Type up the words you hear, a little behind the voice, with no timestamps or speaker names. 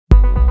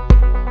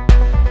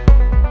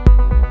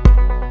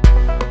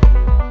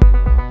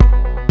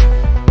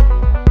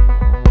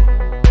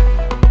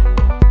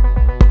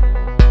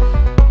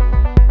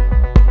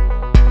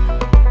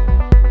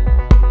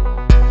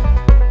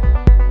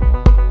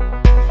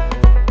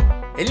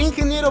El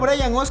ingeniero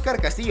Brian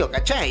Oscar Castillo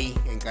Cachay,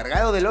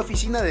 encargado de la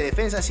Oficina de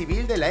Defensa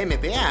Civil de la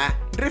MPA,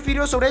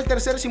 refirió sobre el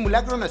tercer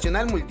simulacro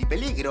nacional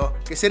Multipeligro,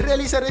 que se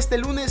realizará este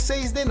lunes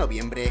 6 de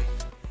noviembre.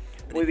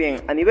 Muy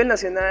bien, a nivel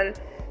nacional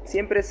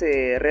siempre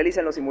se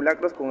realizan los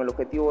simulacros con el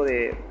objetivo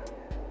de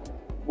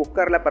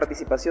buscar la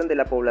participación de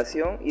la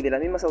población y de las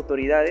mismas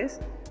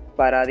autoridades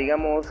para,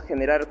 digamos,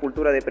 generar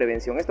cultura de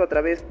prevención. Esto a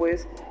través,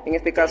 pues, en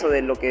este caso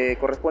de lo que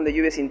corresponde a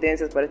lluvias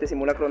intensas para este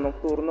simulacro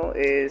nocturno,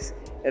 es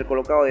el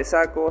colocado de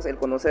sacos, el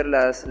conocer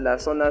las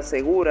zonas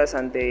seguras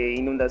ante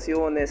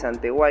inundaciones,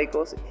 ante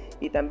huaicos,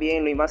 y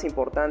también lo más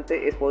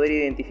importante es poder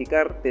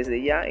identificar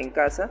desde ya en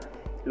casa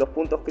los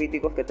puntos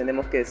críticos que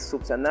tenemos que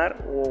subsanar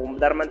o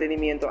dar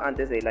mantenimiento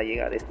antes de la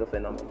llegada de estos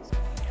fenómenos.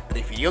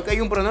 Refirió que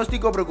hay un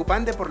pronóstico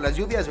preocupante por las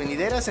lluvias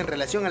venideras en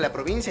relación a la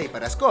provincia y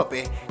para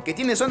Ascope, que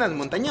tiene zonas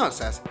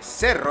montañosas,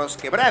 cerros,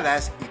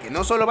 quebradas y que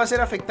no solo va a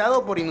ser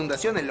afectado por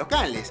inundaciones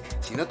locales,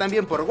 sino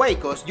también por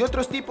huaicos y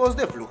otros tipos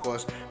de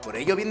flujos. Por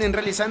ello vienen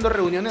realizando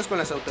reuniones con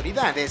las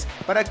autoridades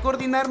para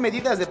coordinar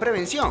medidas de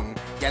prevención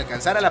y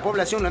alcanzar a la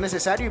población lo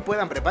necesario y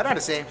puedan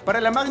prepararse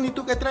para la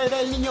magnitud que traerá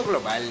el Niño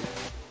global.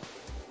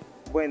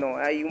 Bueno,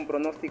 hay un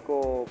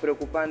pronóstico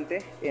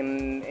preocupante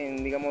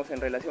digamos,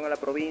 en relación a la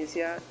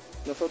provincia.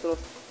 Nosotros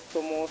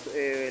somos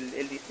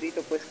el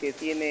distrito, pues, que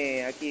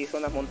tiene aquí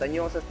zonas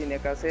montañosas, tiene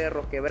acá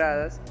cerros,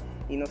 quebradas,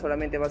 y no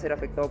solamente va a ser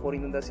afectado por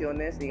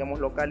inundaciones, digamos,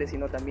 locales,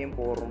 sino también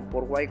por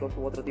huaicos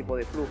u otro tipo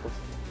de flujos.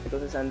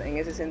 Entonces, en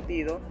ese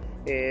sentido,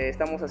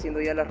 estamos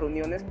haciendo ya las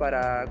reuniones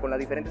con las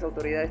diferentes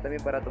autoridades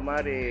también para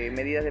tomar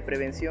medidas de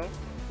prevención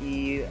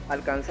y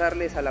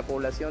alcanzarles a la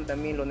población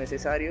también lo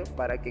necesario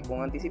para que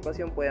con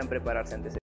anticipación puedan prepararse ante